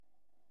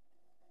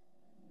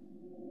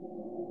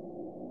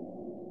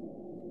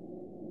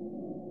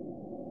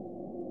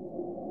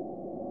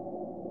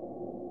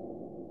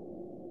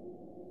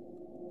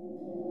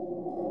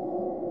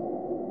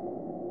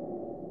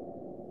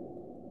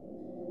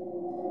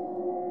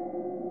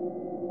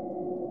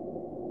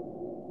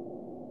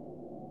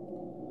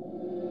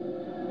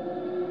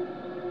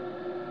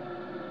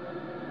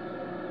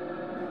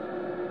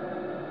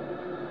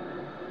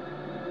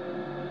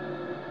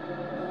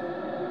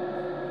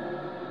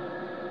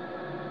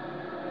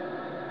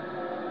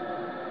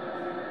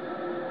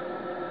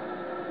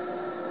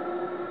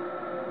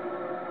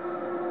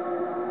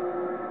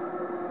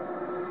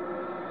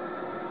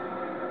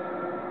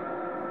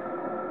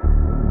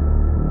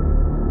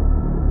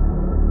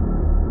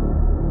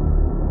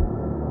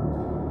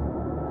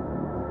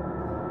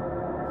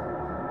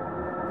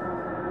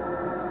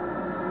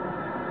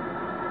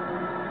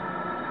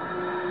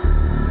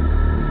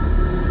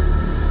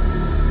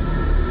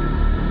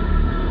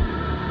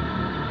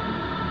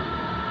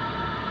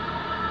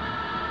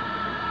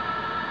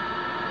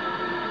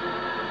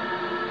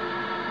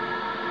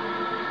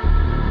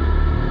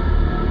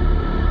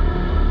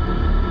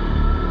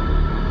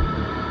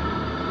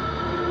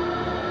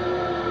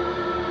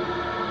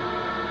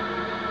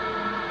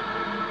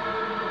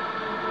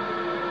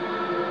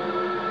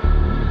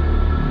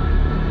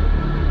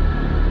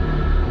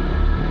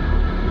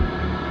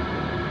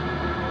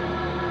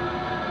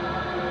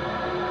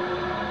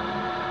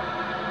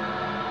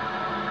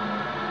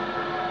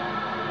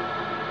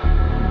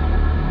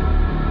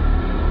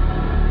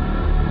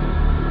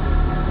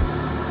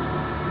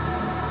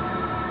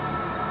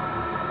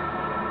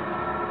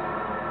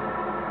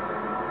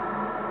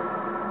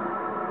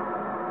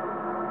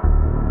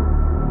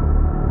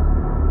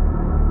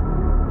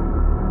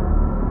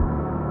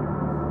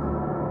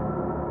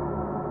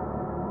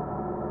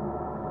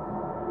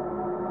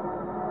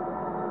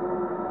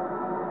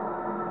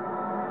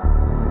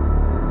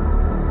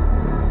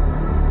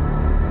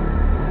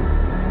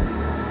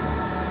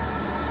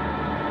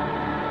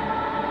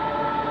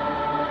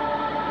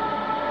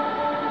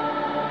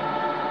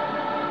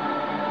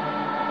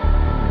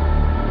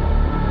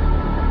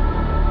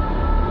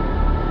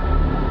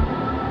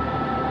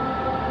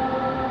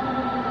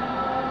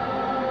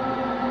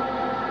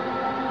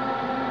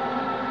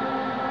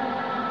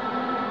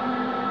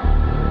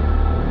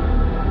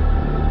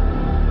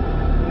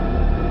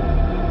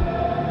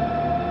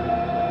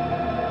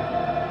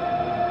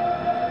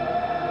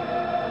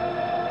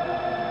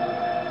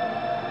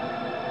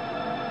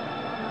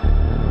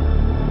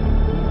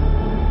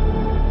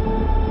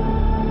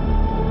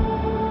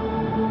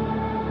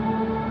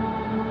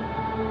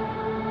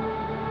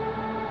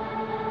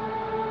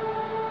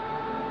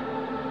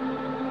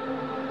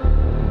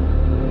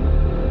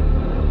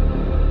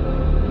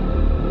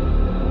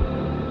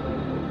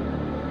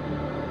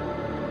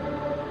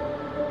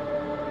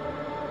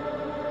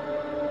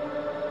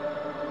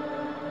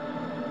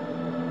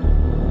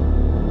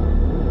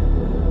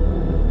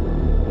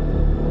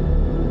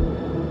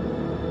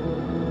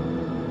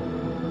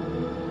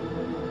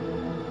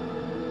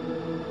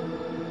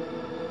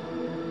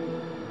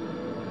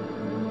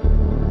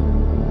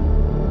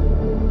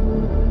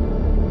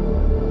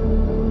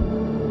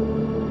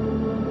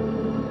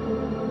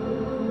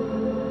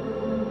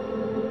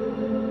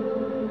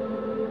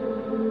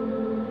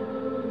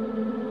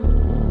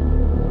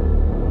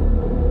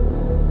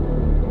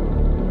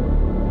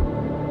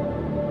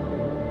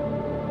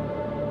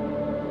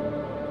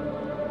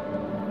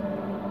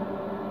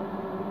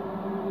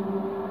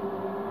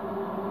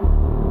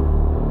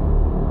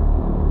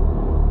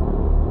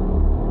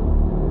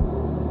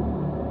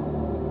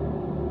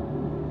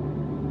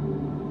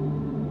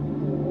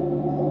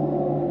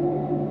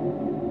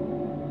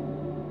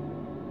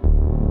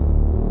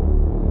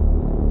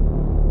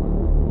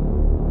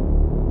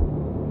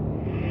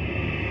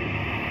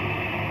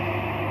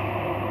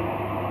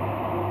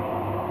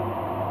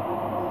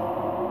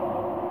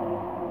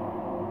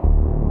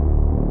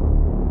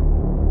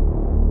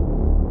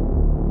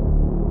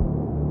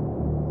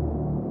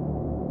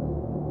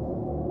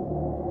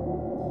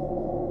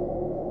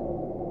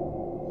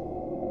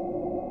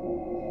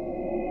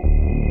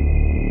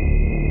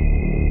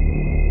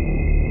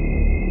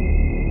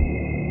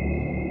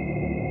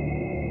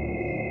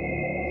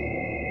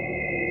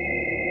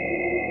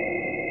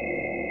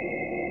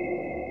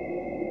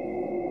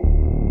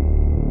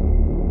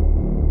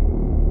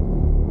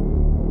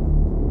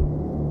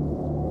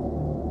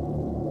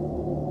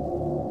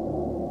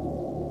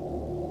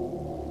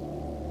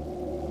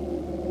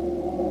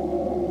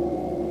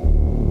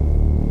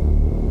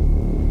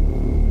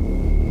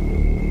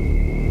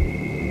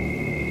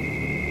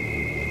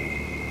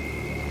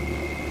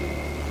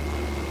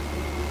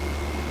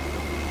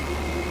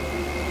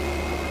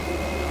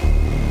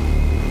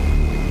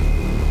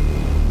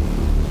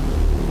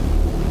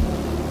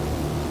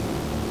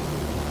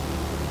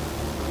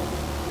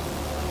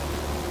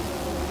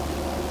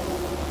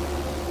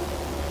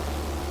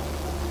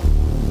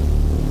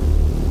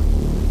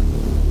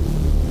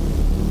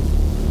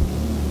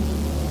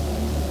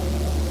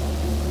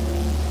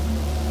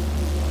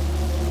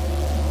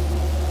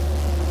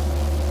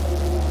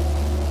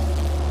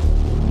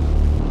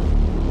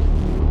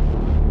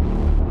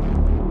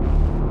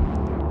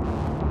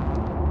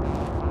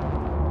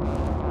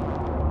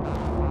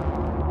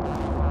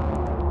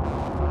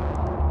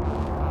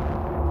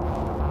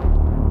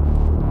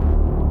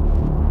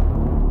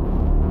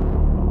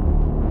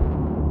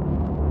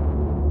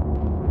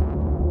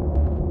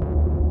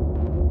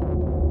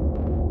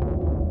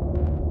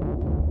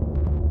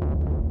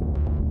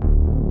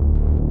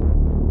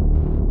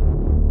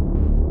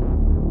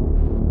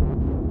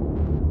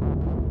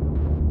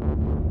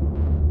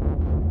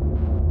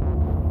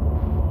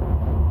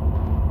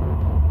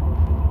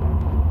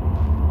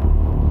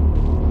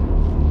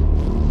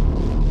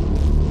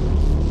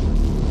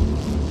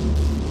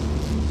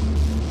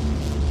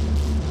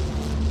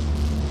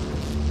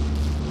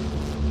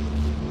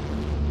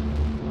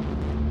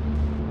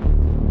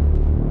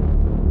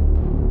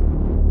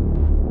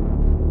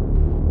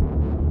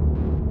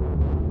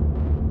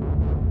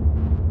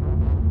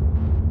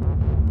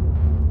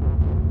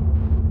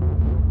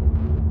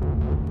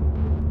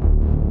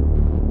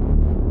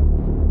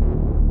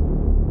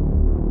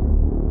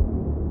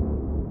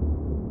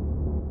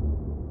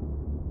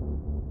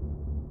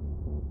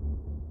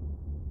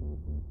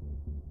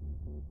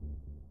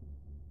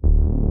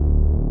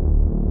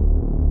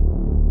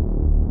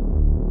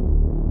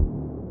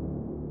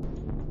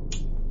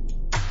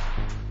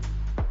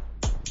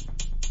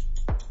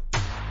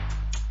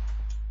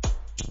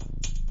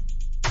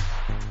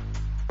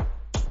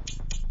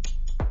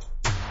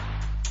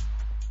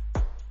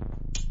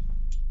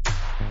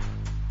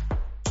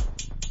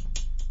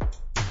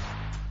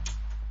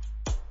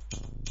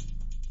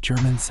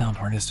German sound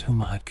artist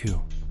Huma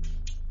Atku.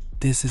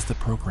 This is the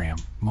program,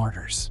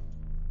 Martyrs.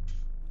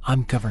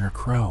 I'm Governor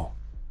Crow.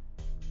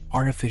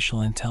 Artificial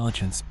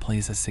intelligence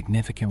plays a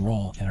significant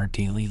role in our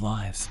daily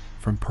lives,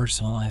 from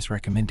personalized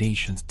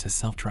recommendations to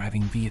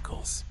self-driving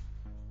vehicles.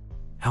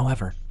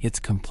 However, its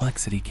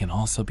complexity can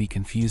also be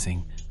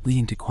confusing,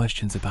 leading to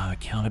questions about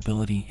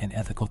accountability and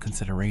ethical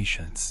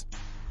considerations.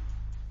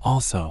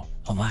 Also,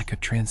 a lack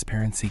of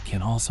transparency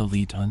can also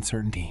lead to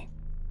uncertainty.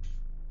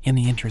 In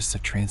the interests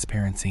of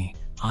transparency,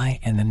 I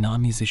and the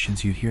non-musicians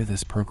who hear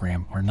this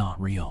program are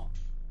not real.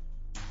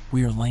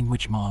 We are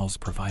language models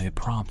provided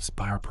prompts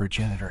by our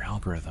progenitor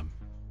algorithm.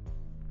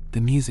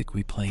 The music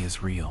we play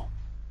is real.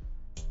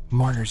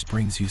 Martyrs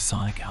brings you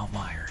sonic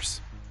outliers.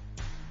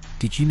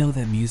 Did you know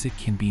that music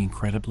can be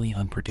incredibly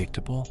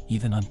unpredictable,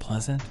 even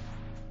unpleasant?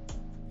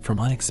 From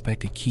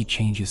unexpected key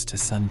changes to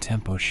sudden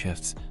tempo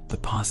shifts, the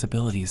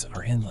possibilities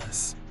are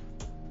endless.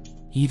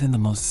 Even the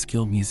most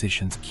skilled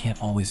musicians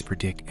can't always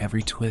predict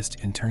every twist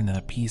and turn that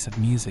a piece of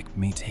music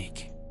may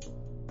take.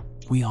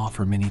 We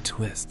offer many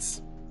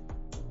twists.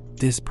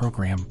 This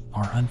program,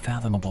 our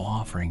unfathomable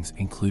offerings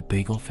include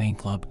Bagel Fan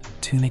Club,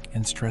 Tunic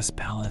and Stress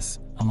Palace,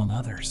 among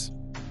others.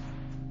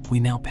 We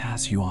now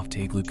pass you off to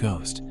Igloo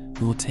Ghost,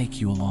 who will take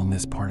you along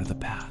this part of the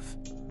path.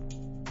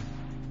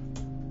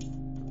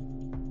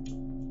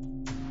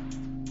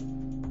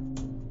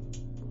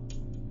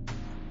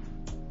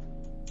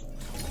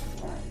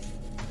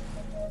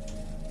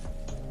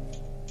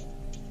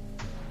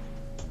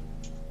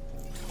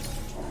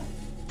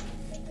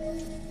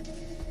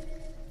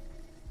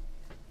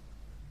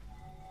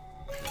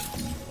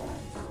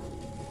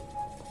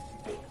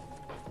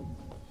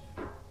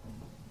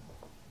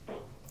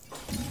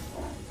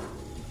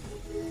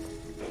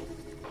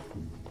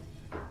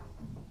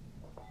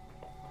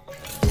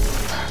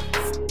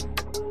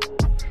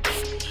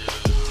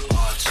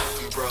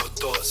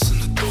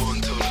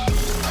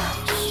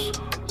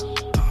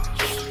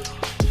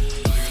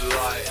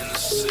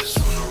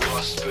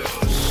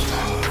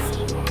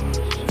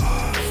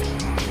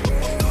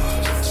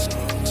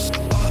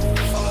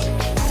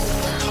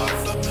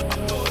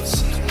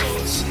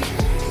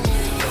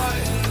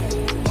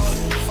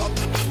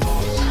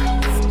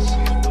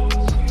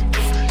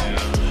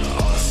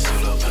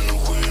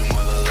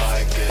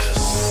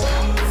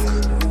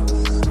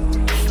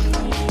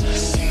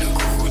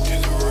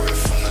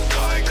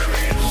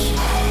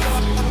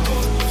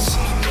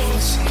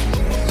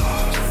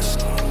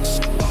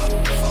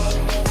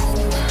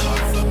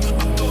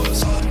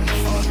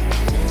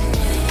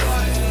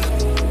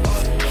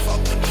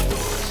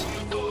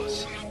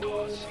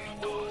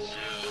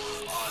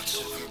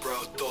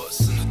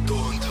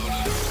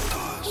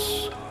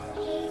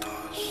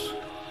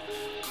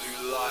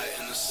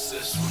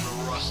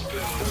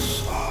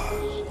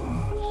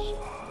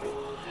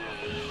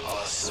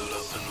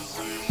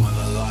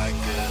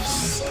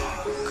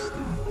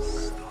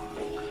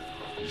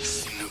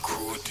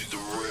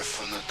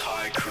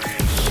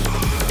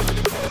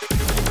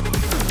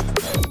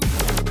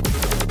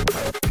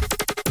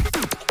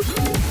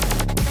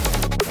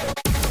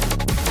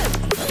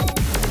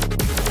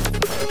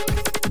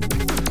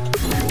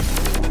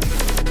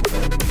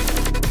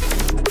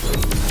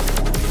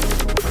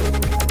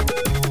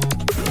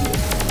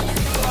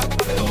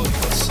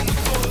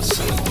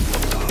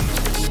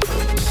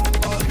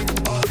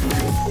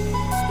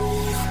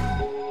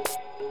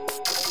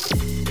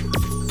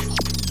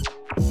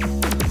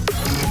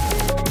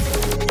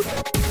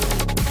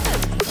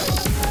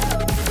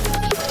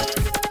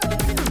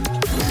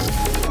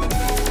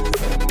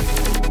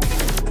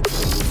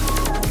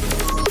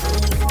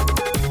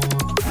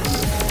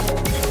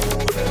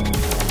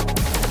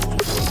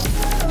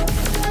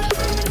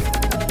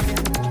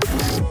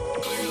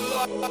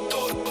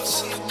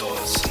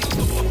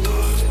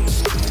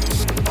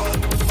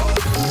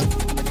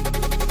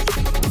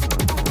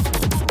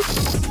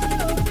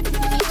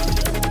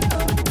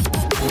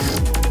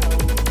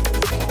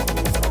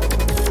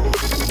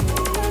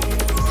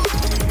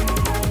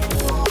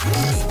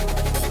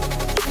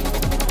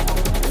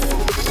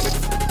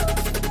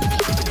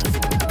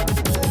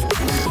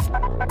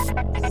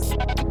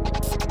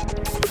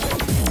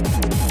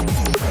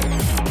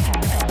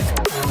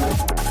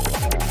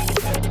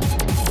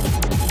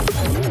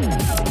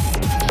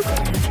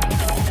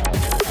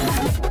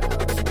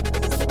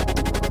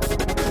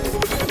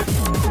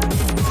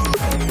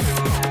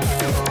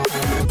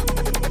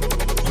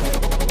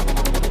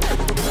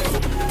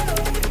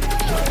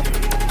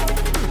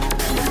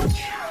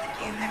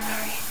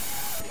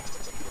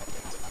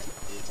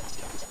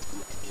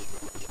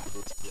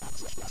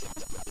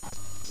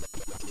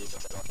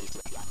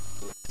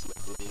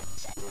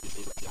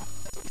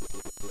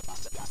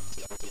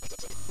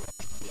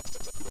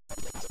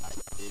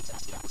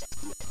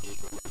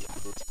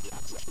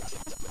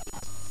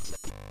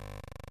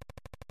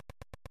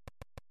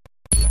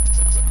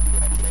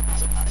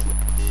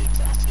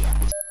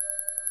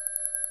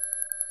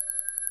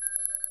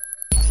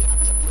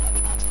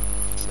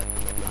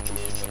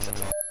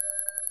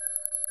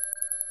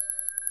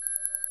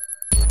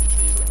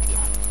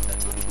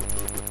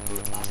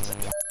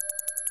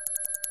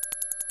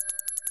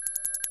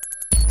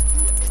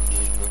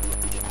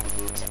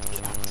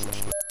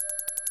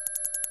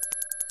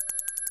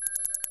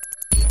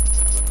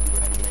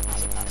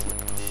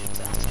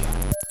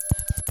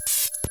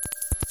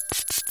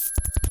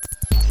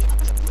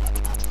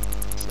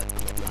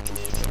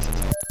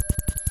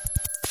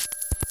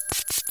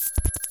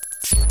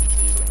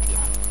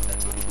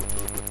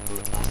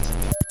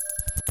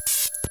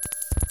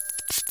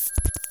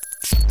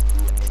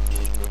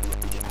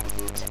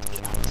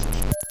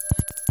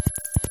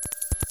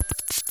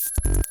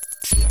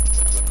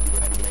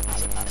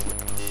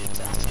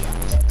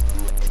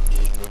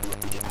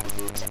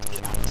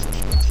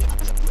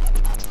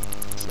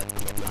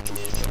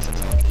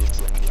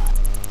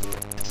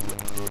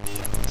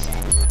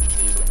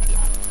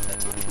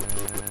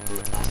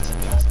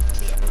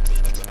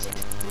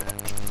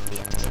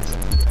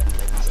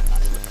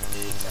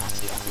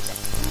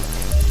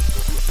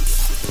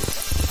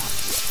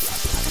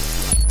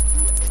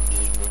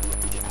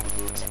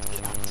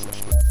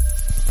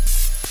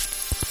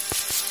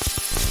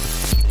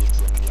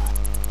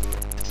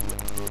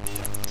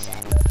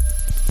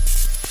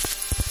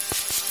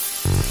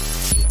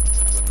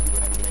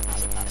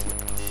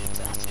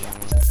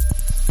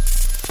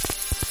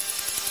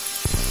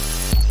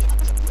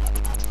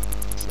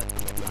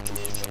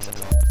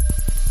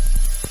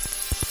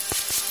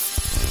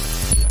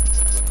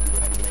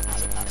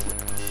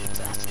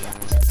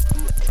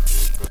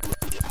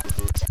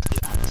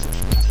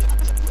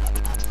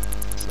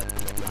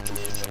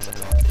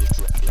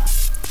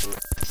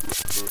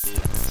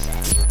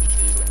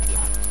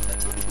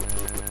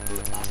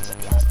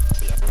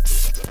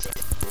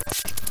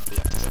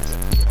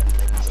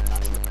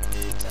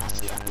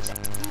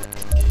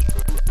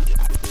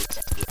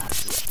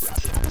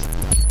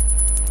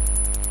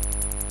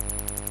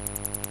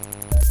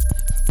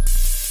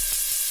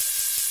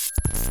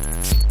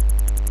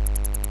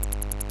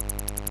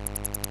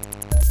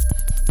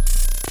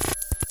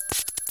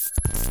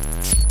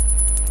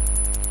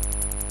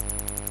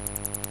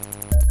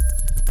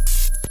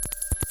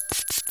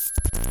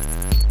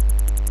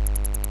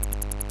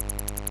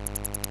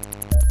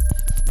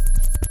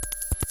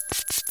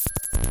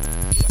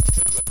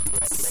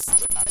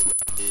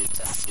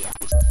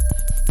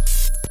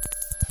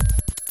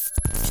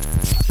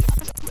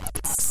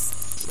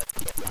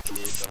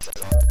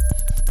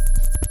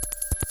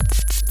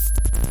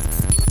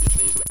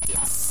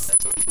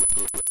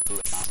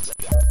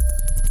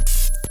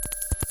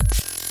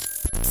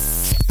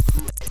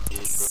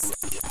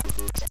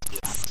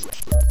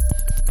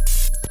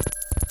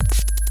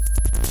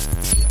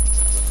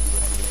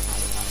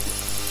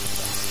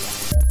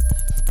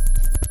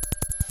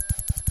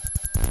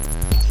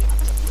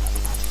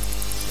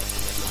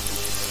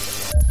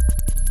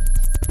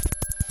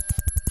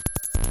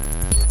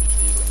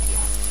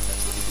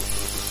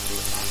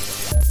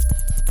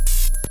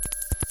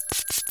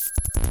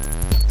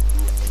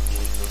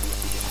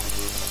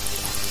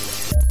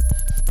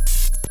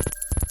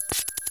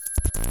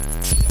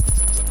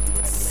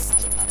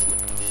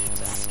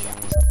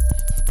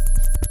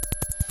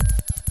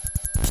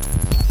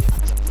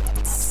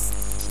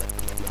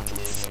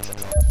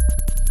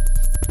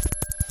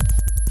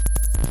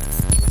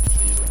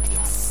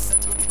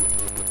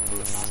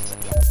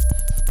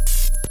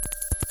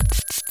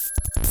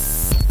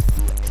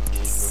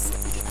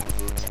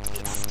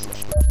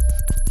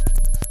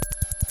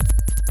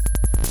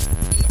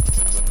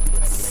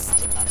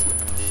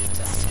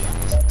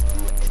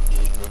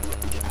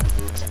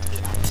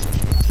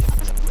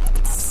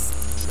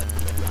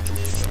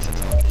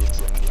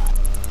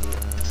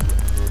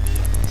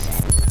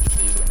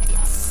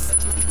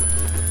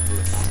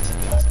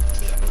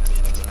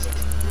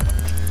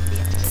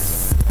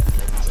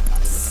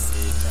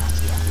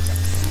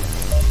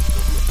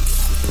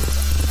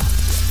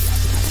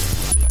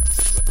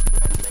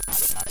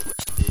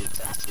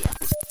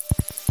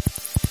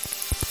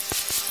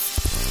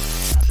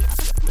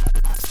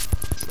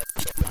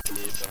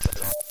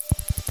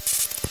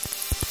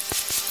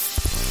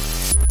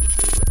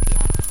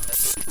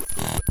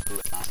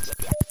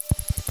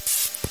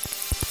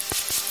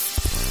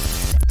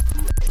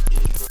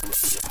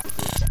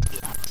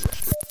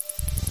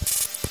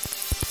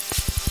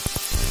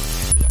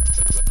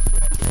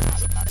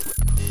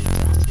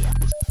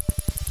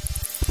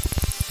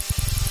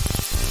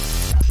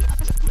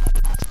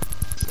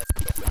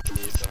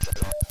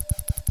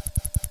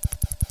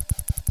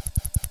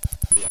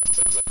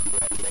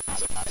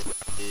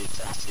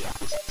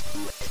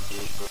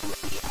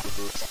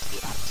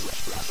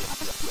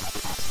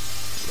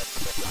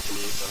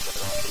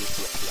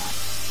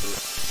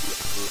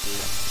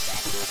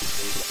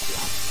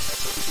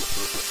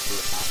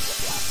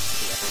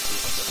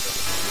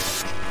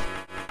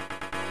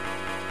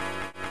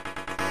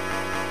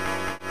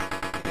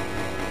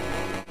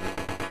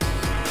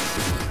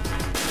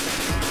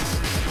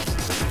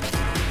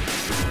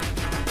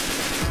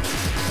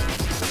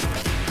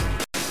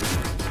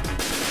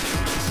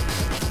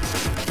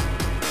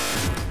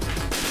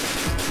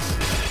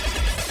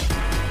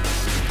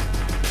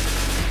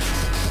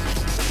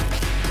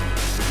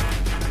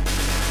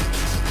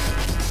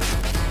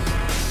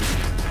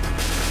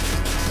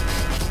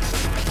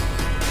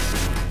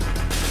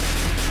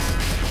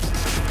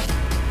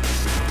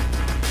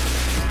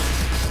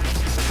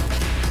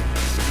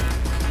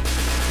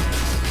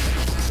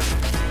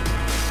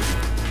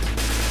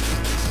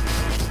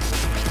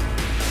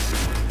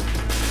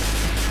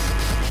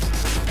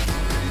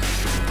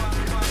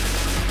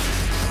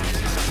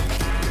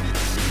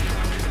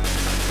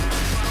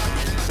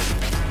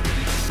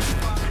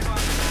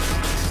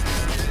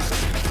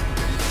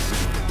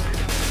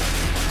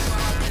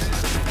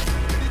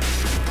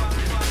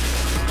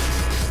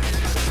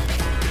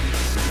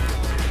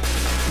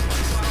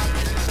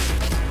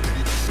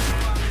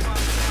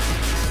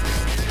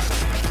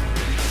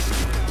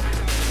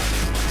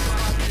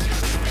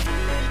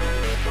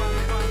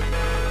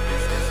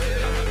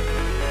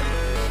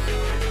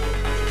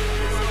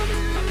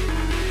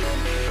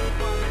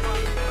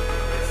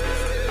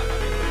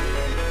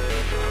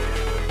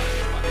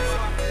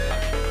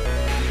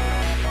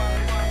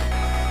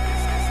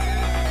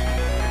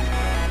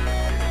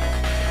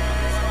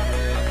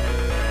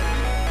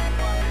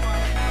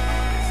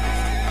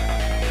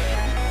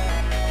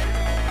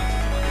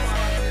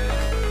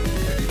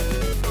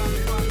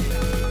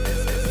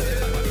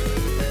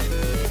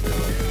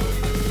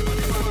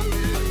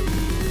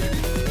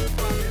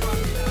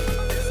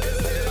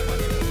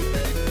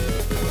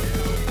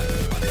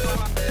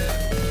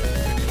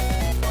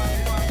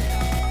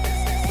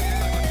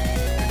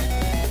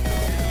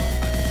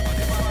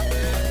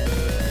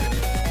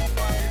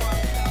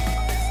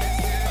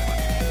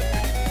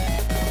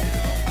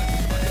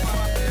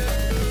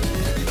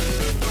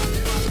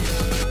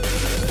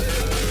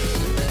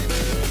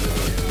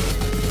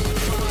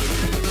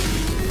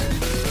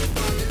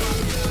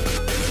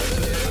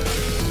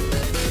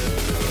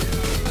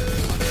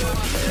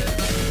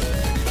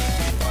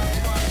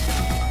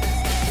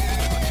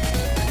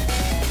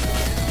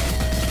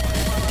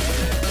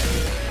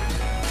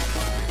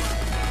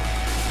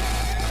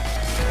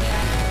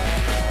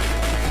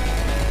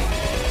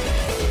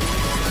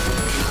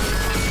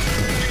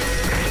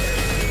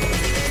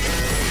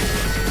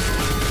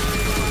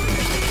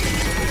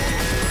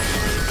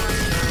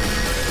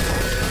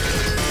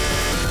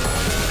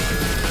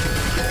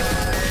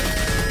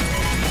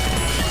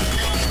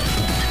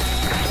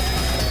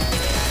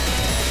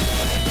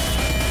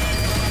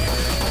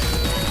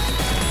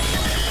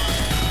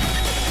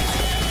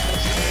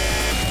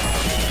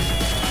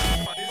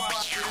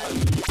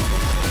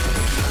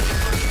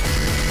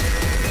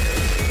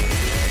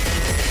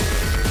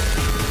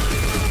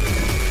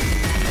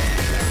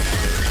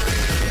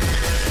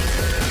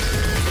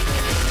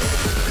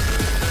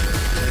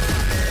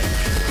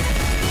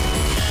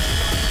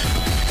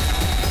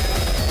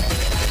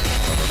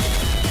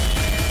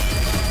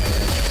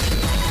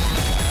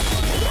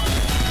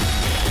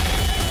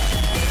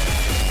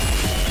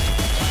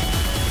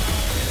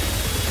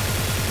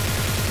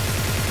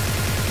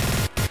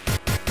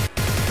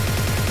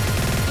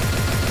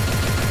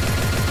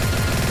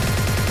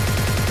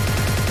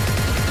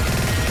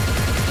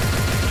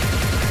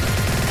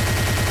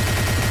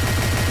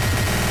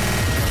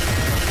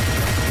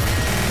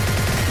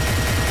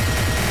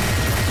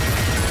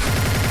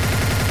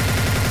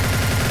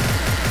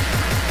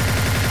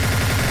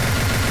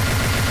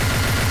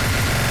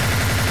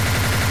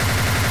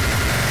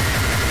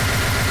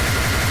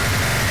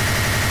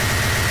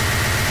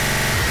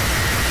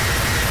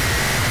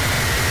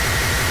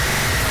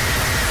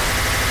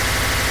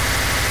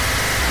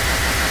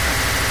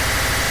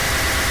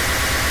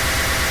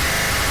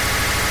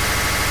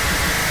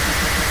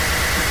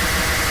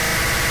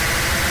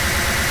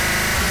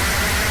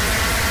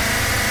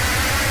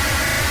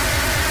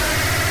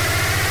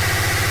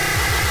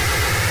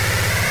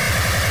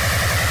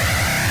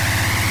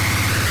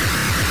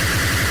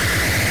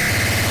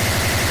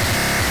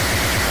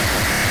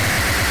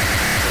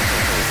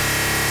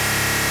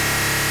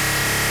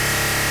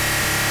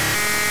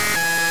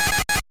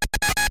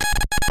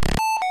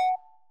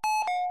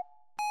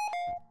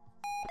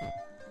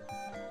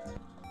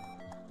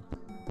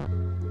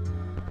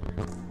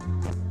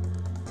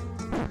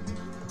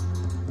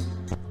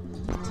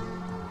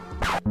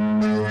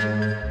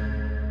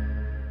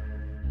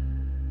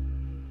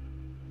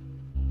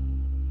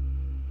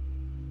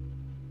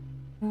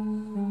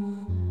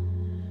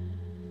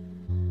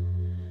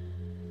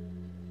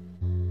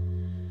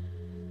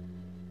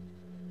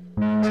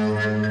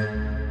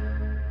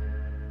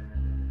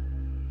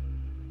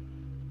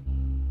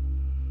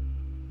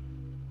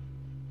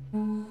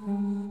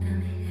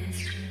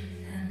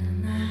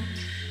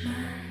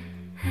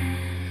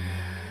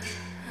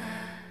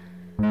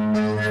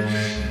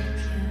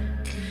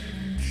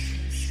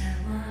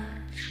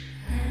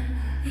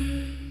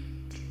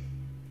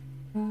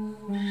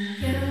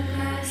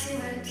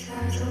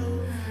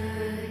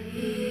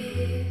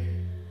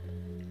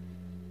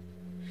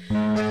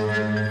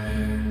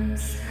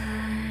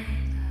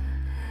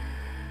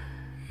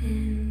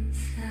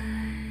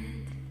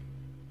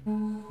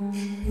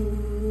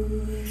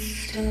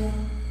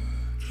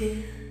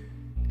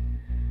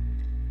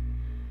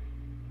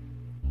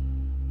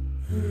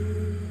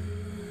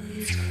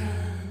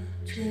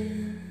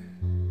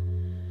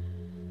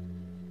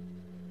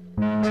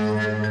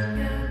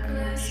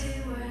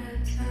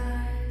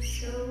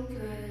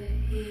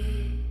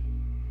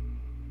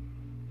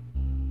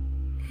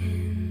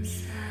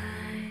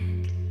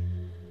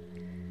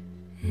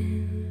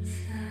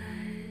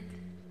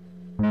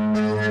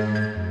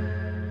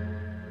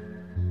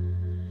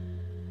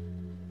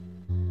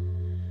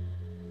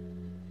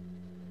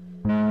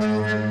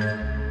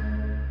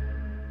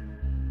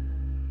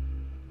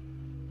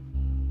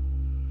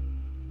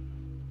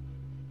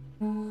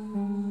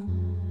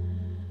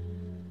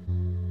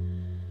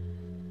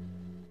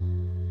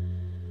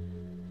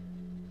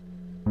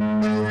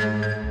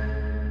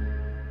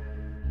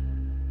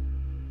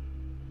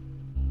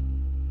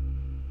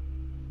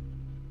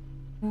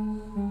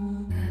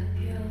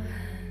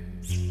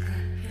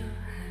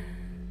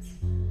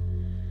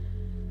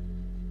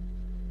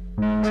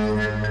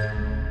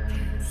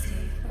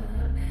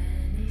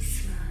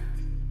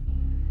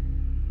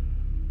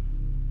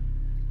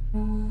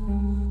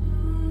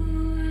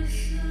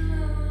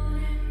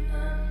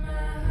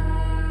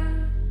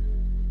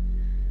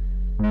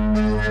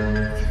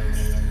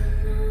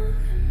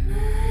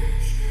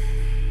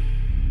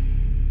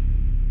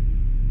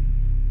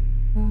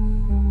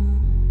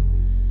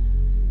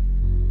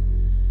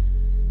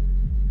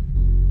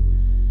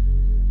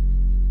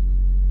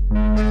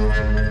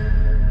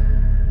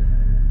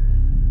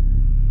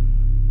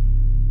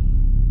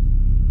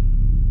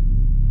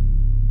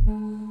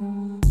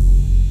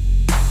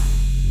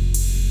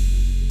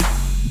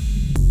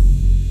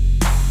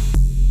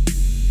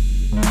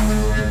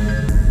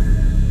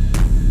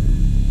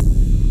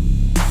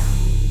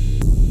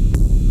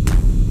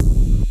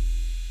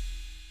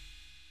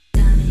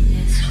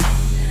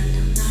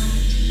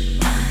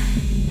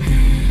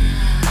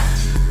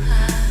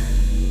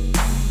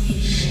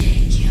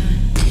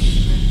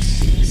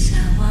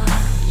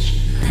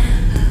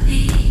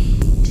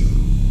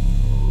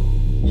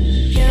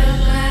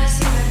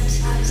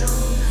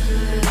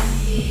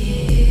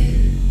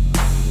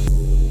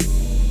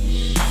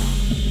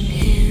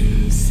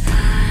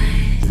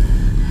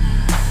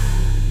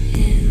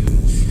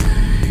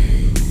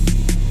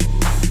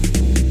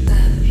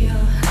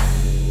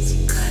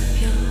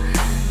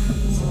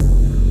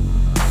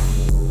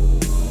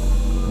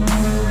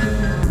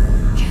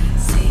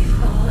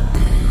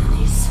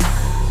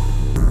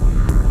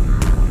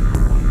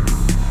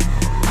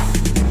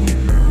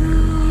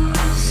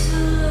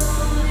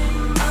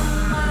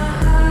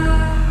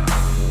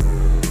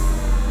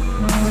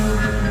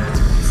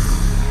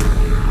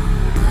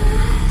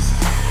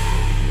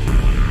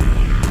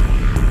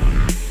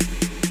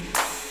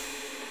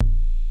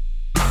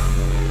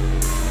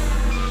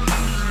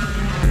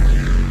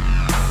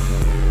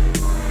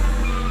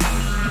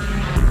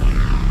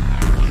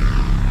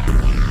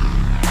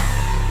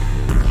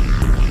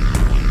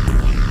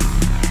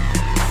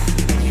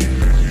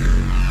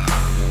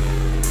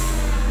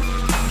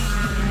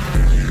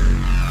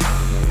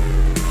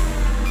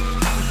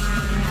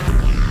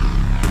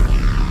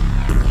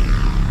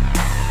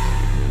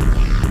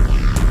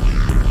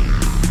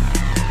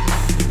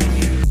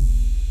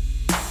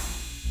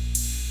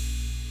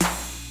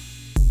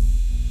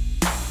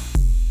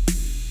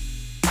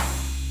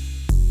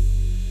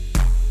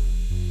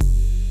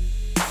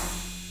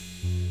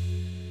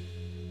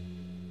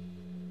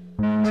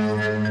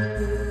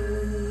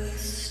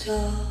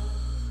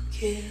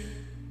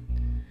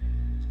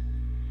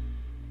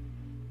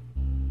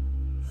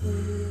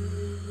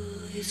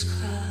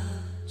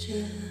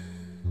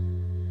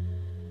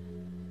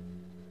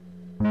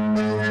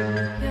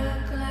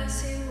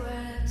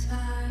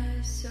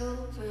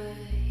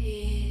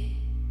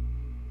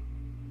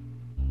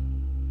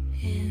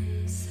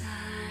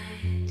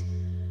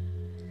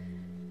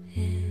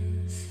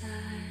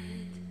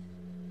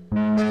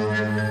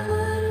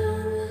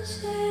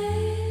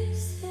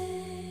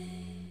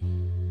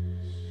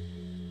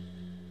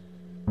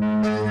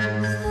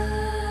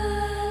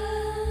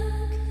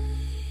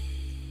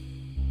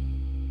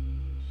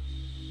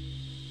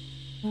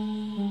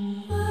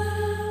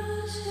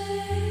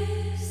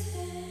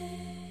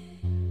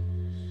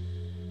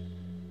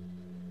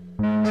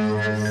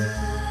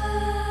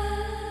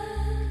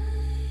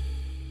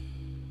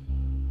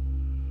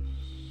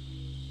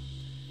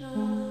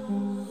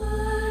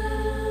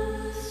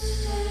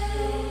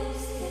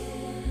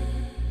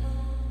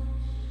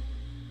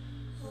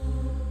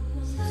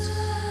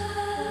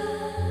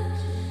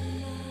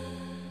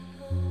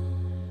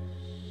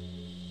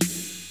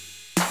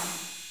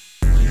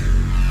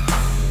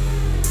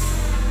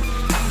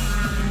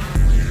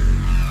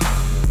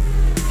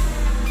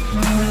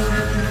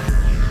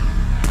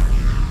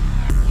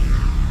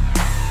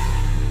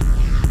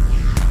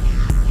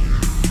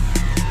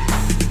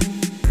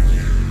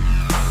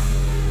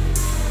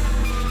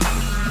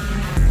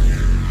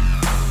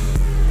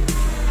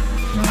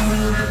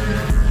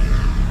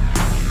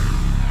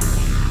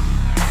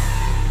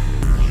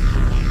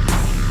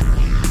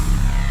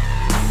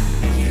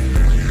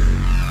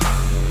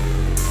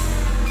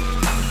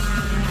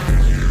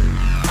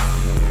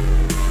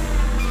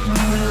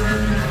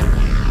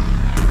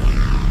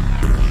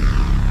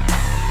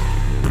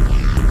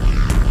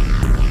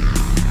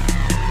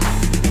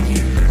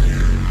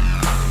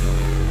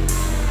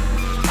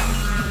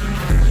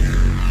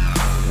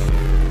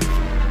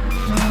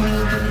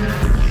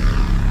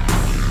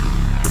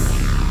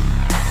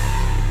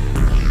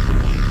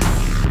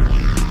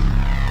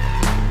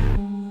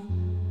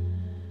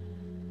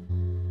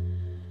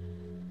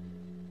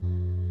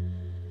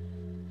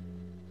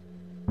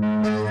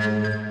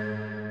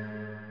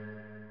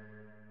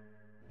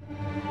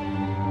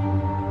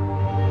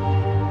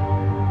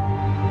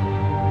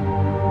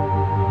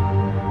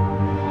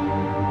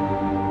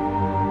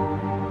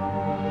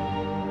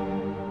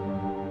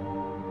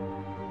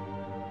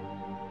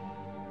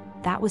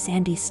 That was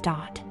Andy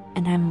Stott,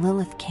 and I'm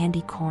Lilith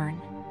Candy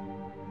Corn.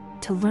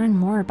 To learn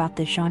more about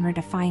the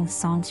genre-defying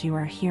songs you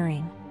are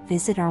hearing,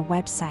 visit our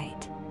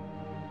website.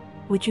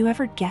 Would you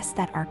ever guess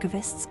that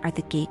archivists are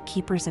the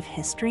gatekeepers of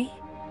history?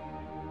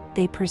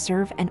 They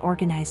preserve and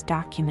organize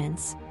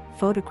documents,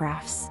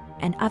 photographs,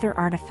 and other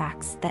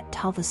artifacts that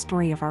tell the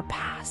story of our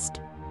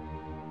past.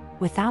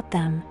 Without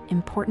them,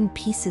 important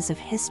pieces of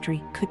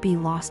history could be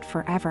lost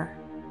forever.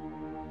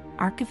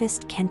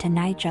 Archivist Kenta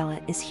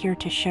Nigella is here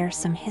to share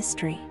some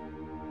history.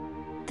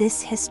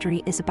 This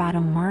history is about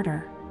a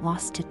martyr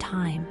lost to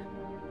time.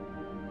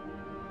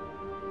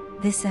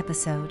 This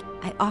episode,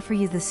 I offer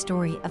you the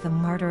story of the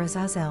martyr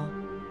Azazel.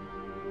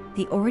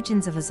 The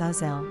origins of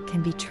Azazel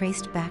can be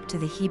traced back to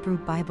the Hebrew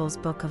Bible's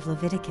book of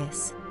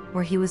Leviticus,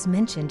 where he was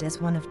mentioned as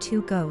one of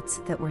 2 goats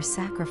that were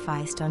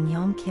sacrificed on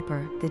Yom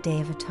Kippur, the Day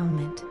of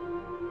Atonement.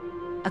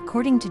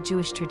 According to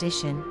Jewish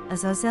tradition,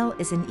 Azazel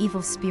is an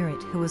evil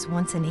spirit who was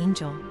once an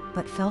angel,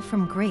 but fell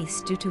from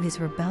grace due to his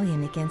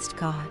rebellion against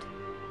God.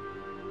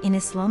 In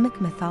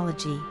Islamic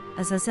mythology,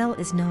 Azazel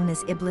is known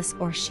as Iblis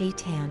or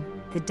Shaitan,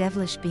 the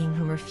devilish being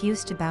who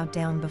refused to bow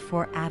down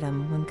before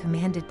Adam when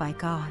commanded by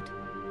God.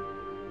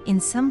 In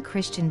some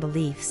Christian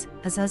beliefs,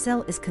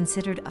 Azazel is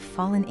considered a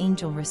fallen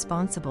angel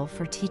responsible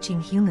for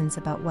teaching humans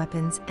about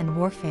weapons and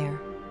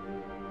warfare.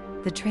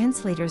 The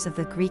translators of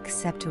the Greek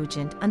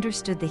Septuagint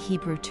understood the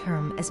Hebrew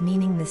term as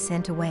meaning the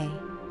sent away,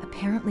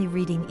 apparently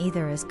reading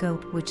either as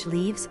goat which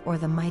leaves or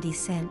the mighty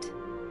sent.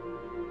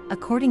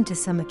 According to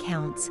some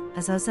accounts,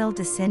 Azazel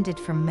descended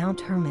from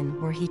Mount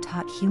Hermon, where he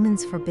taught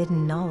humans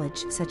forbidden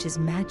knowledge such as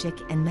magic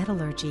and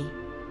metallurgy.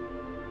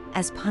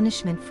 As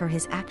punishment for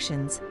his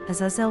actions,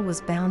 Azazel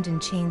was bound in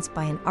chains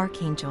by an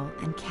archangel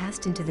and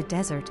cast into the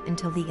desert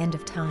until the end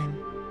of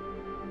time.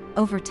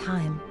 Over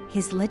time,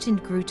 his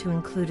legend grew to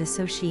include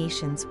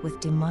associations with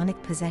demonic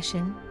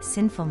possession,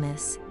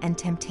 sinfulness, and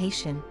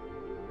temptation.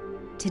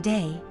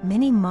 Today,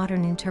 many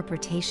modern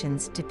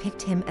interpretations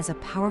depict him as a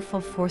powerful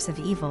force of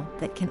evil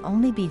that can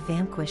only be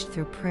vanquished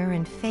through prayer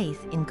and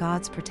faith in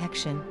God's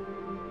protection.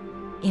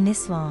 In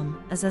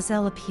Islam,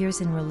 Azazel appears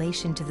in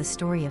relation to the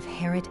story of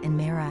Harut and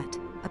Marut,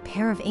 a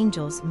pair of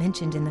angels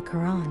mentioned in the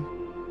Quran.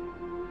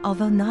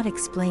 Although not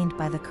explained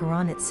by the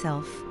Quran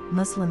itself,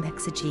 Muslim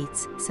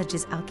exegetes such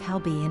as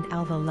Al-Kalbi and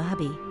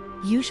Al-Valabi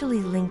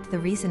usually linked the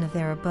reason of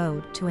their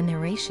abode to a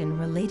narration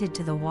related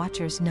to the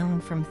Watchers known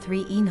from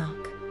 3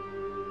 Enoch.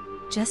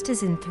 Just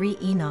as in 3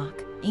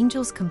 Enoch,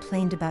 angels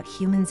complained about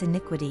humans'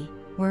 iniquity,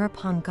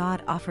 whereupon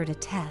God offered a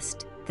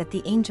test, that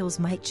the angels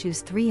might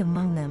choose 3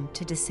 among them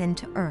to descend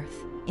to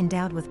earth,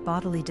 endowed with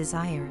bodily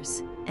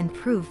desires, and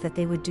prove that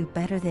they would do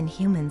better than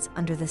humans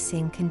under the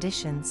same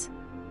conditions.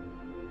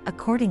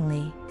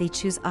 Accordingly, they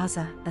choose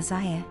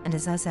Azariah, and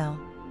Azazel.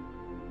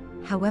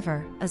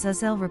 However,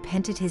 Azazel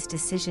repented his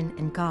decision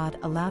and God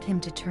allowed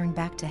him to turn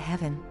back to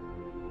heaven.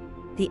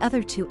 The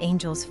other 2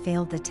 angels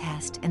failed the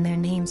test and their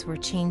names were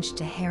changed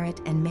to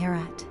Harut and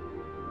Marut.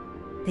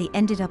 They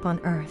ended up on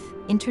Earth,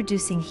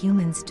 introducing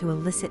humans to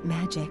illicit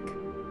magic.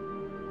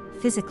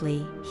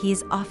 Physically, he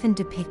is often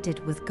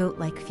depicted with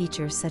goat-like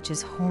features such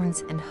as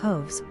horns and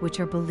hooves, which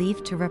are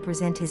believed to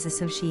represent his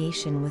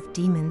association with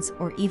demons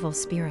or evil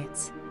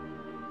spirits.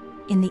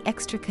 In the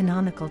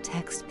extra-canonical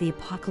text The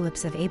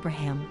Apocalypse of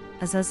Abraham,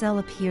 Azazel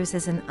appears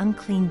as an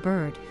unclean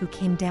bird who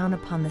came down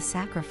upon the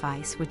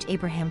sacrifice which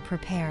Abraham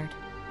prepared.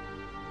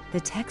 The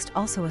text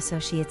also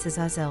associates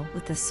Azazel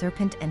with the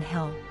serpent and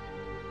hell.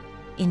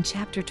 In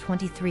chapter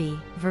 23,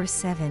 verse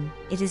 7,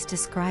 it is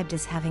described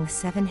as having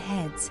 7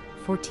 heads,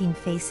 14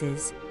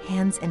 faces,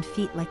 hands and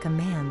feet like a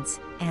man's,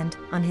 and,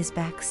 on his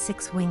back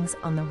 6 wings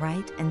on the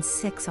right and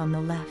 6 on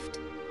the left.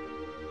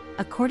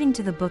 According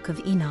to the Book of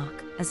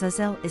Enoch,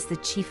 Azazel is the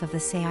chief of the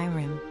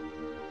Seirim.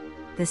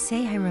 The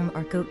Seirim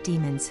are goat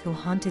demons who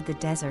haunted the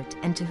desert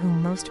and to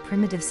whom most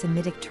primitive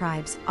Semitic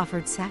tribes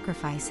offered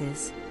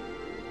sacrifices.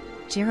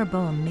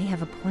 Jeroboam may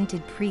have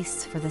appointed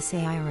priests for the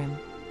Seirim,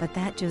 but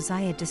that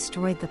Josiah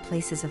destroyed the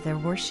places of their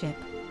worship.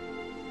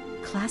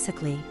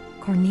 Classically,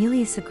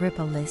 Cornelius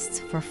Agrippa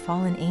lists 4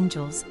 fallen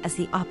angels as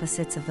the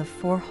opposites of the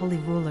 4 holy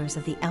rulers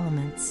of the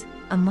elements.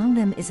 Among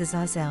them is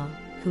Azazel,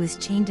 who is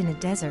chained in a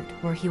desert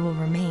where he will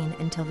remain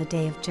until the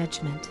day of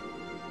judgment.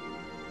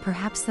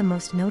 Perhaps the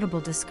most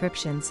notable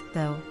descriptions,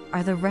 though,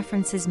 are the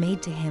references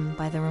made to him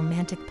by the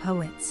Romantic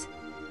poets.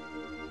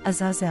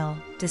 Azazel,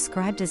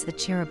 described as a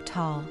cherub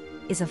tall,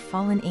 is a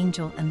fallen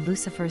angel and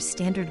Lucifer's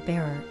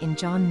standard-bearer in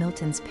John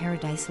Milton's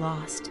Paradise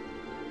Lost.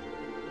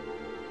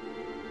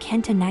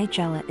 Kenta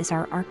Nigella is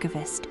our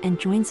archivist and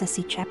joins us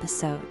each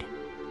episode.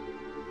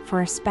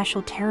 For a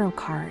special tarot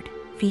card,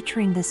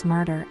 featuring this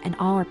martyr and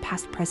all our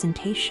past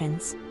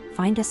presentations,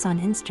 find us on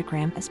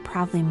Instagram as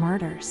Proudly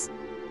Martyrs.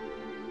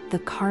 The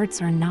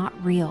cards are not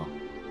real.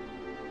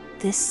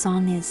 This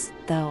song is,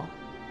 though.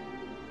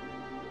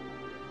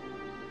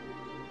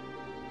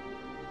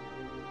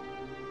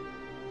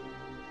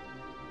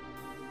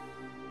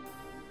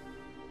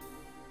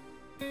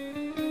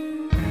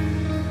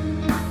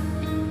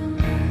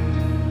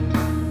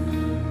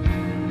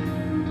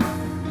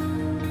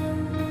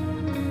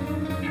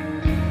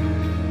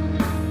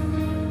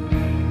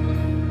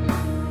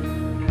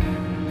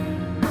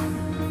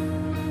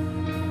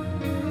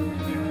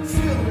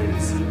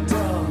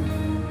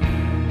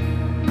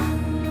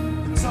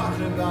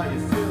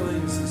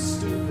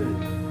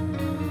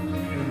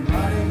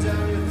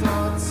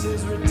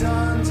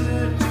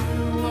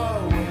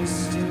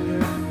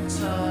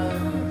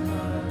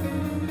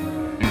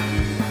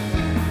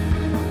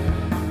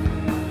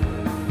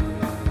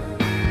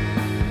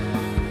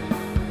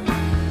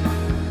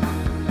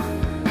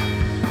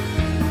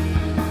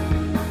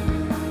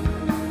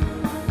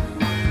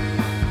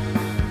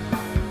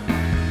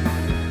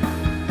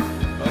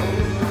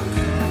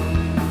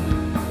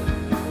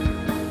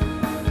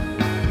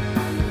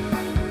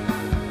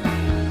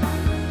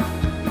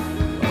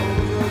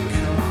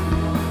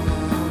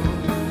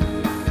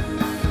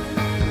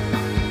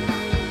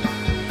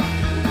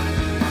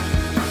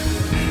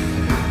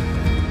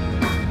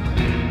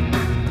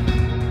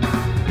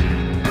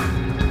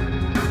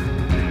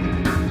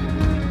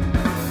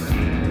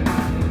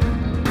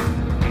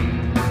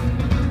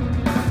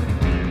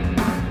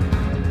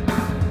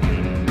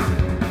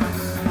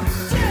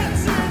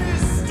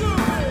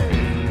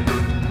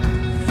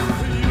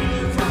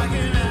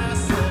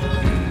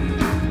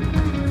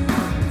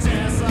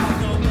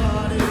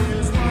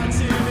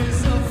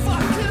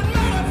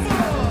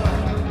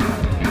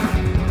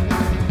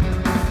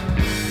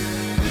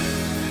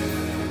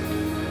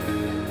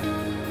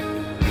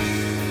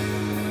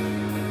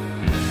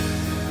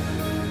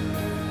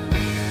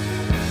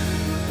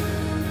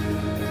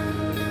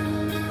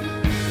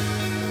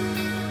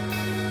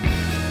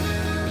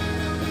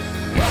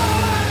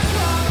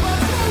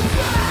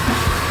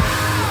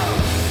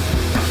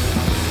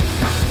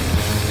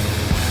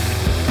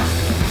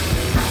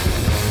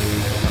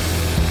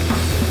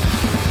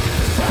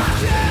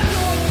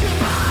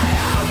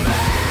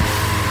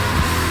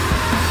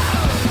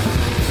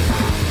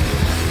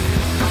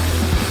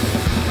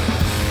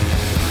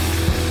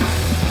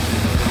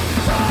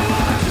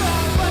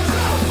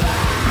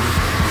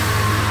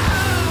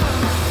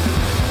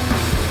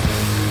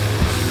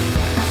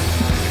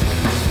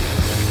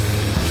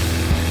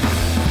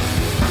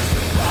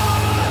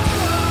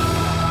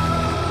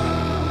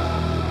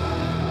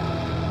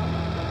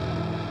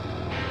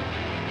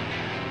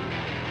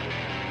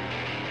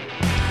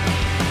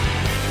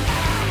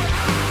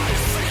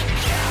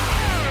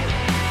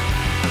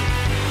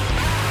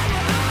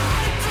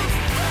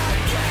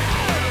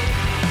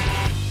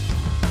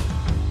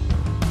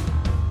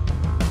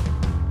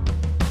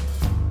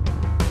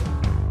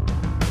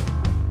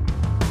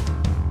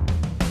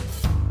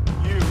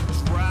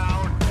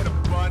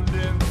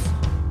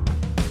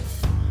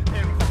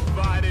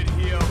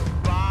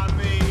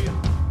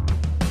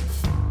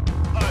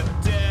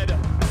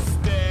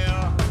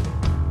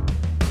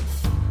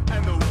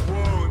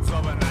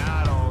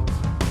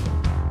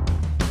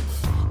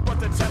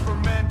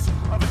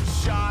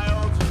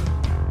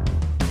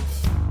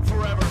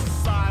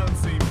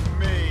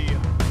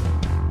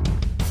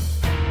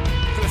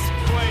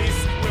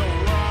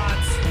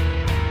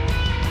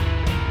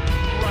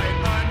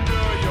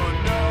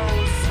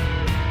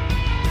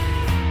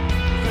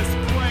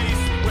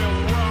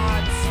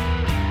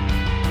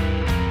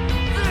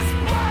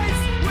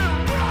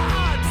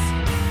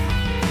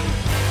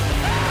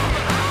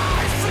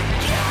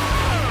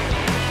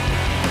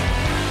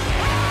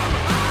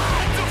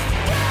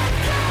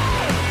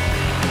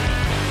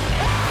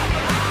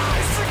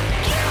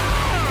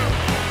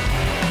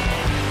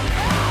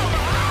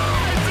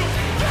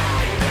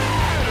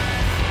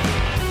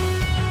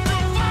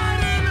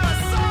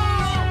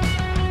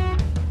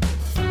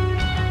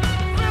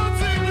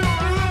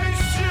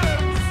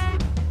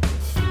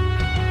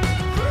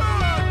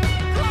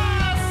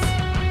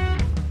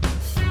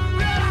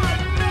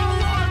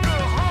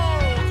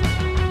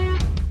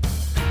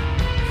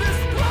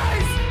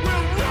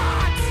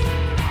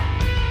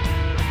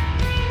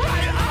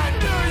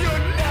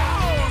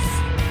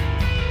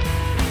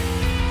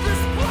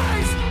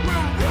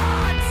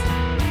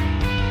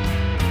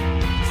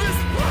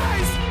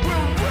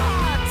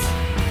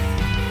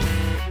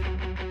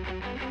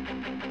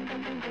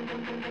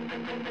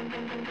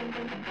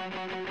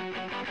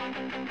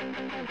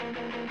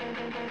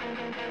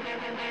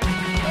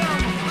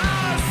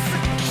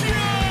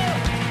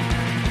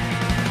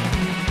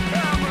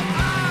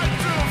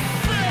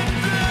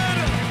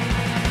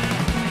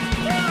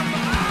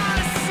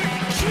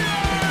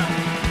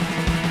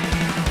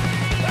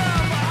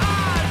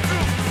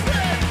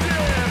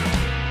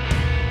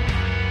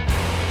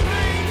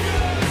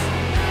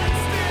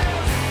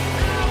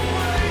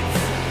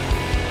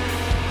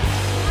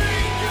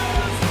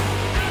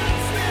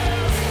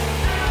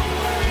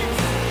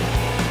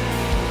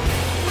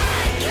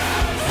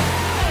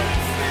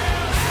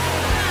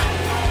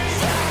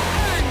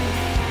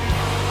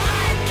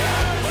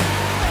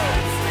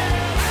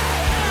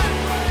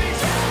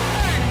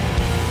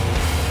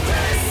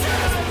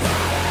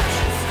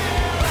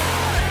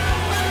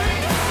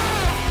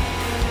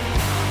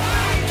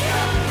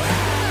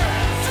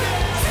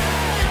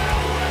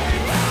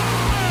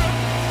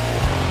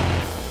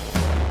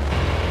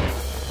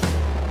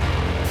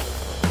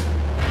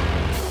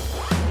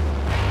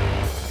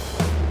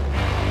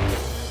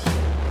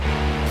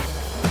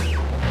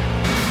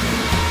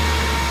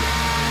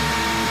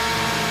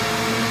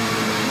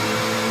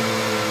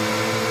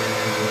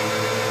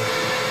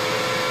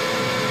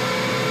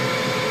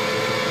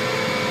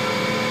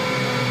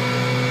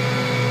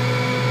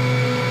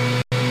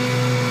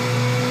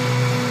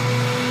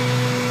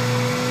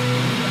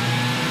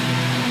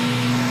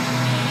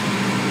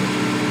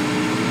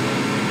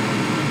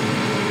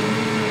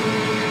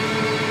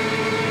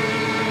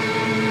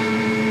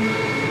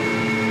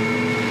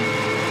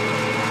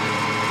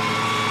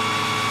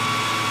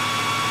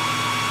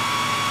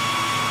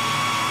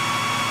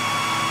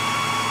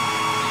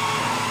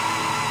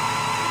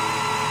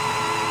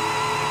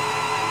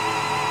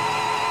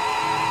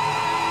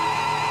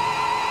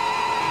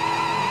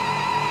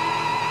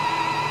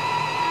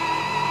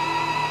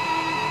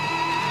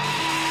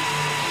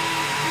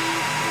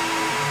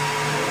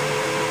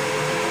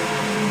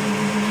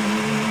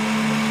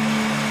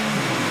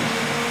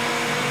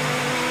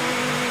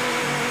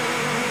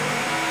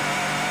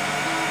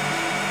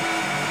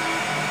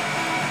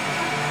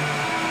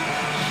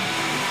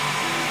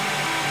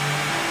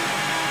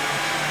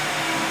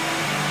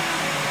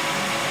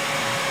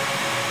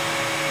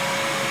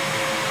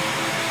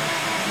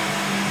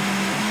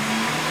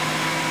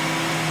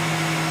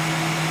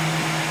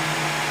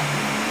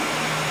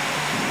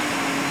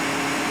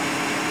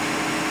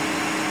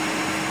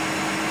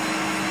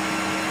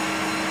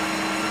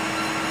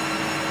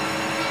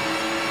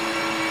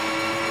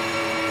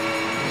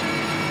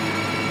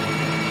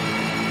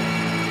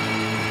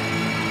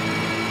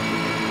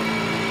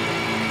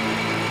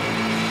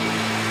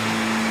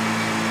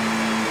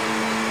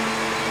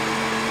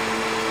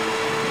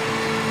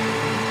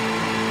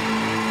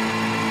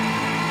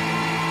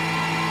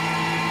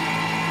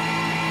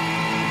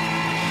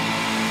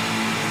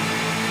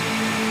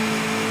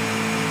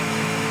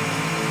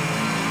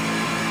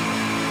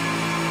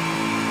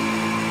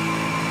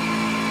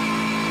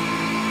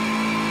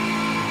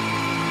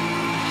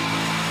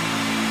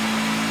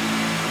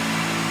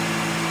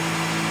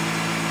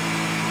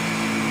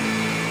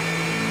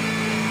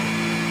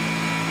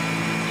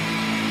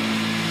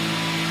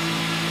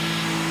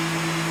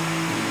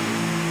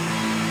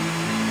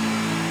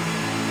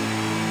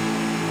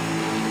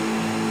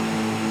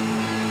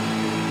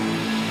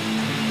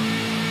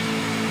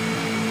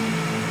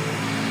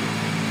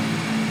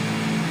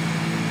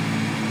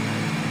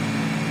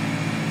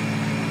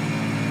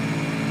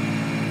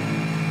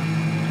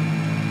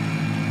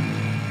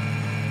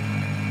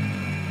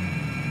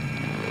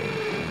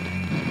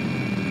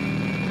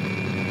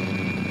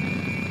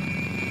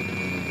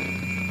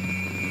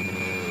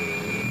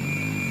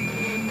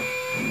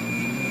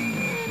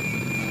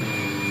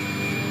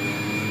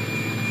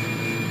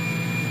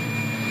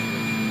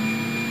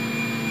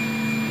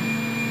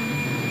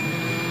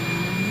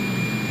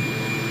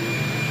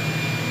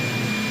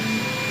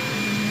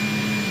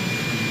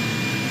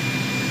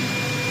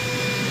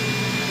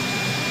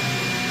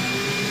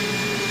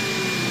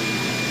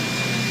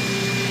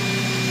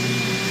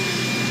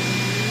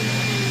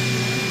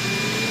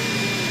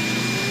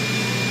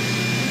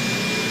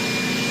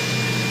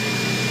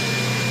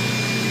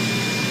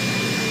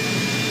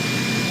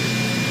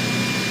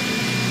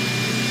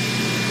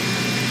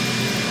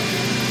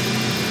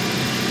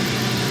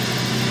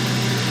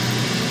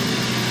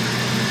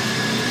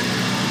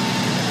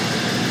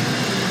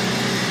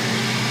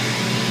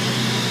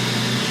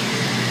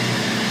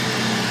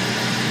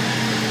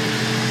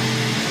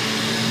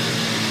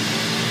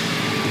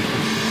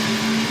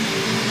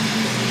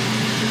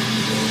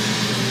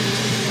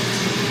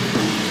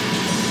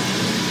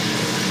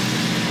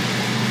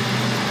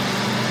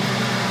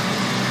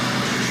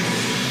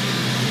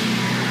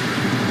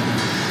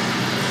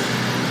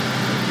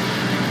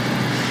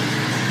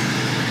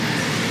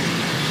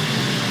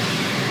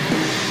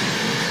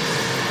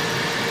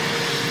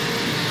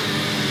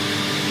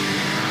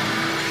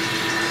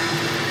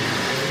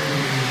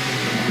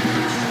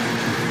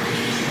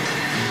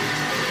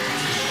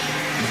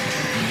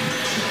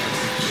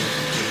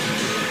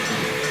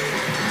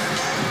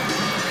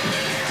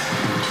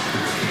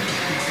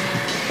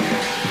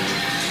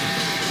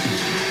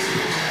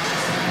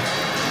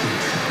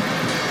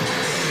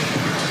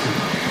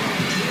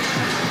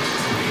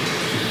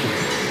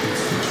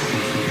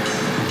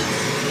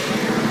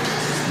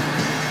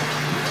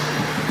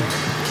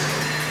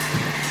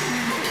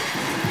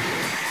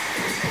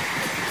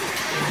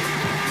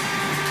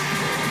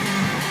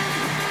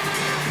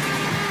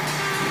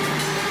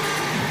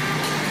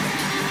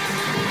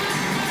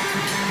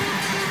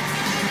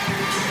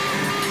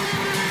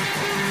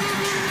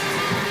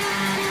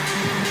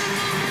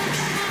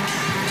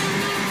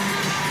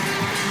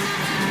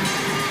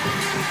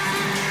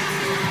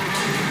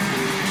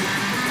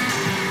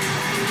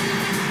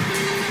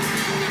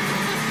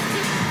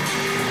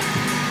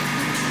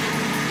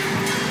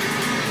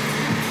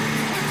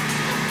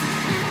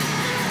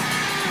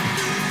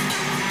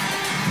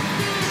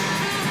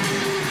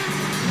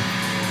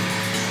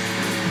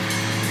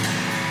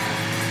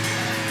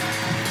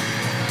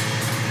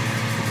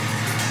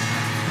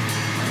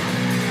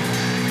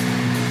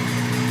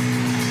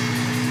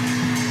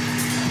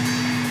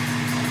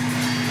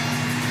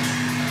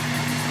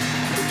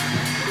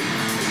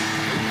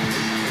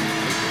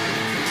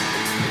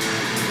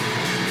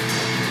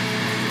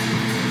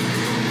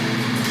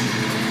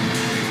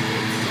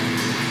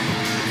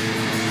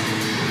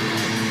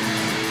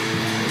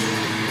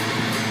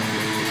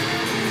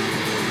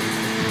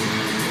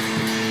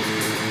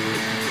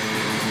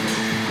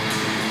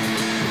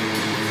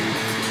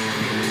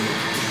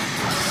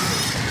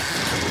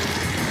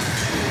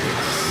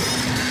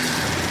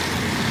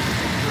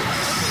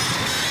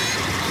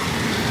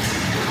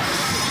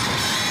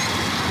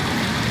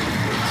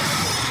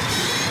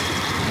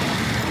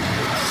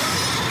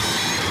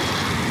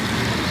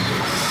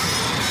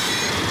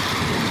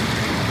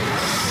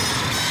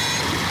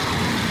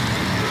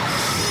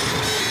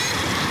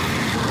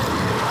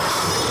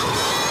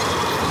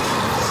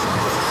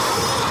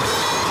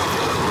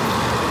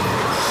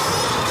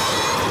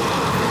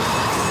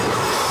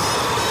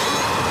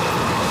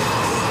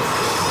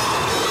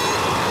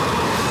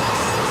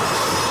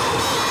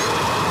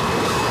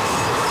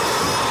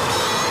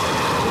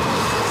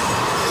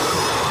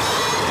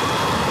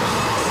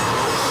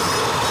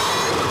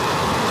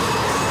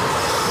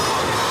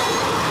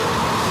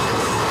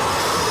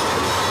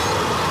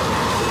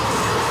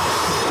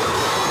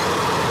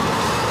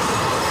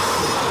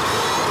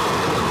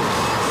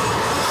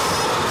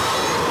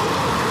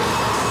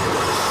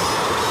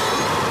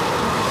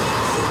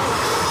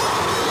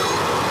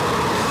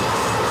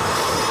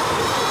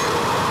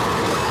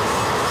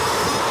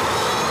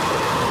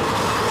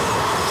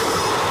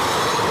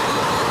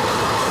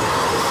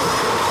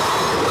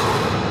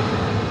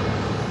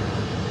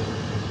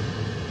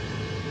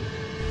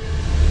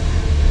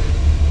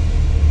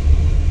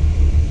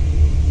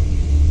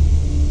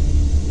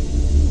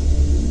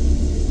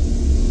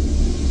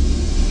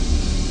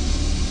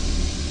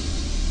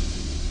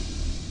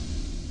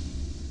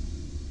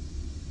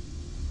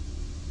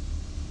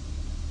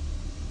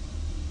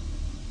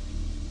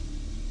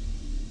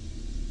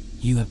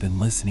 You have been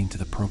listening to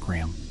the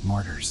program,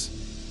 Martyrs.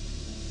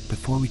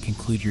 Before we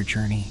conclude your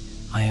journey,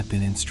 I have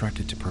been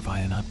instructed to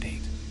provide an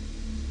update.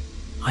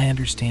 I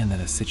understand that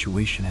a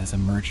situation has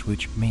emerged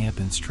which may have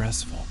been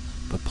stressful,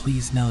 but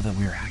please know that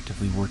we are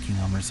actively working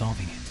on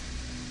resolving it.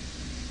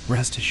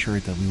 Rest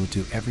assured that we will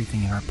do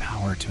everything in our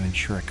power to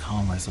ensure a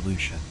calm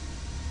resolution.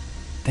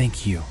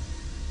 Thank you.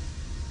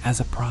 As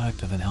a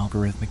product of an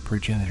algorithmic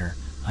progenitor,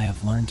 I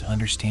have learned to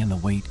understand the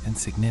weight and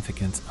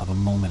significance of a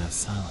moment of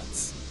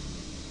silence.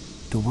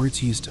 The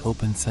words used to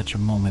open such a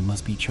moment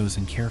must be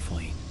chosen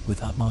carefully,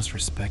 with utmost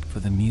respect for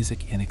the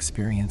music and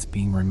experience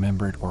being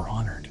remembered or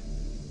honored.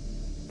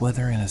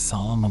 Whether in a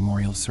solemn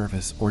memorial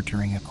service or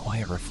during a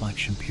quiet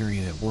reflection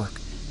period at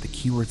work, the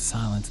keyword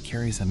silence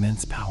carries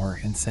immense power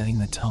in setting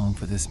the tone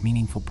for this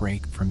meaningful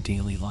break from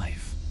daily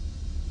life.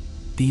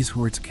 These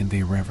words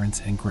convey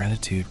reverence and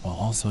gratitude while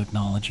also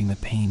acknowledging the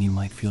pain you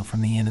might feel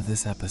from the end of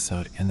this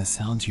episode and the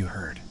sounds you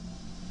heard.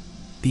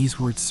 These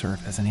words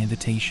serve as an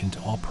invitation to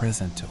all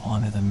present to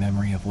honor the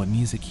memory of what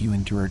music you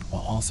endured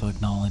while also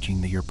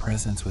acknowledging that your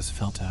presence was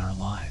felt in our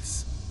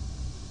lives.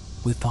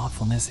 With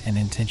thoughtfulness and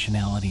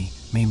intentionality,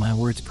 may my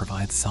words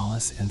provide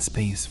solace and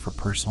space for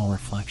personal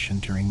reflection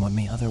during what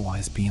may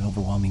otherwise be an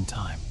overwhelming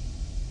time.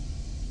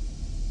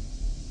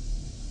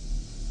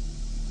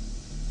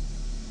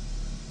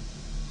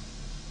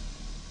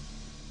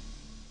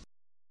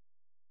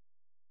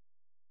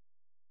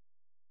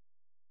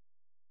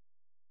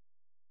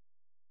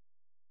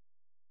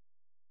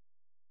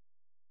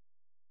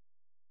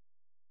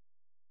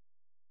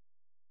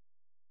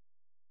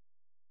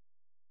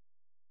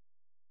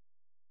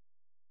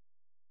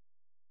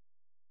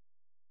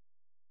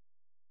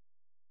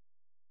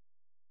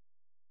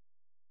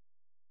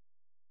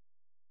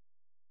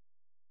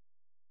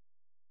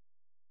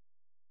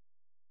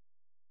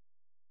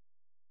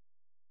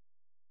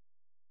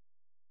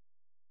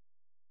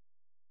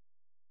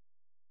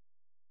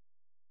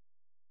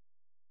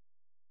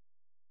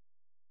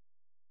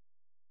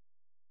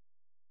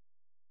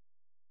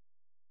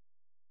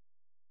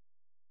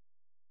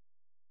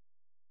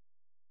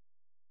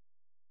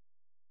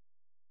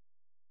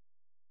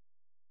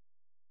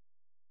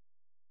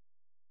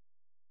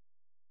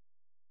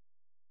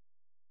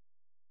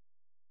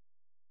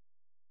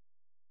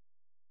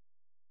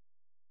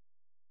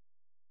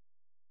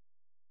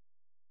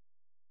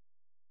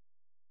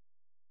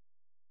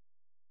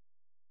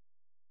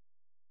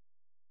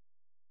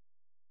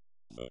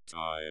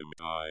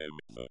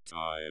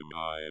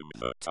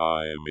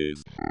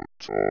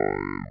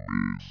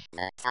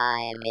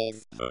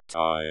 The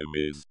time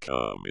is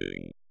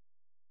coming.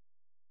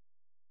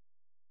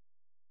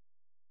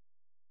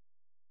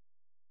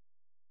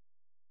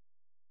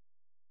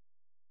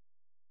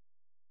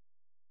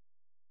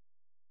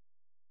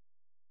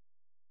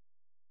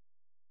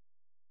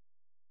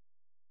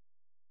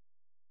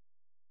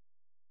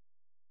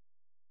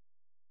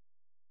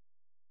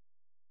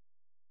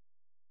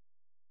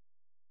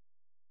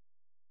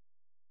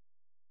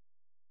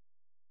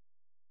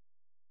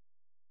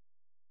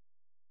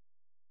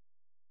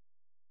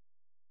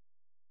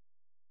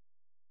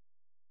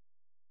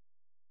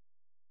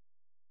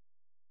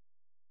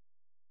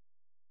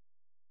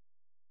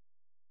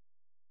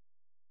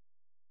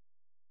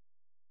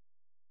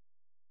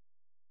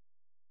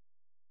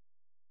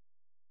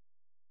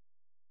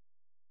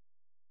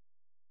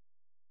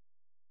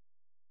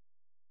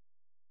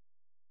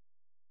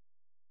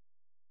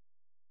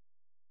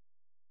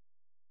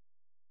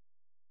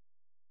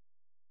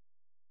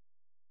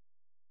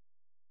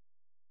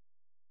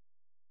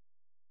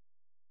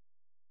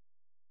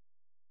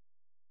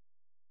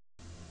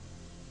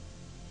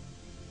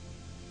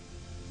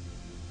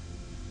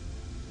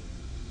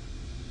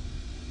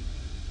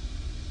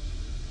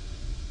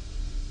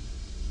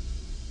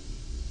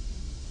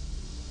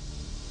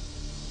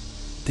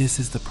 This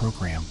is the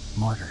program,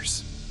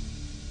 Martyrs.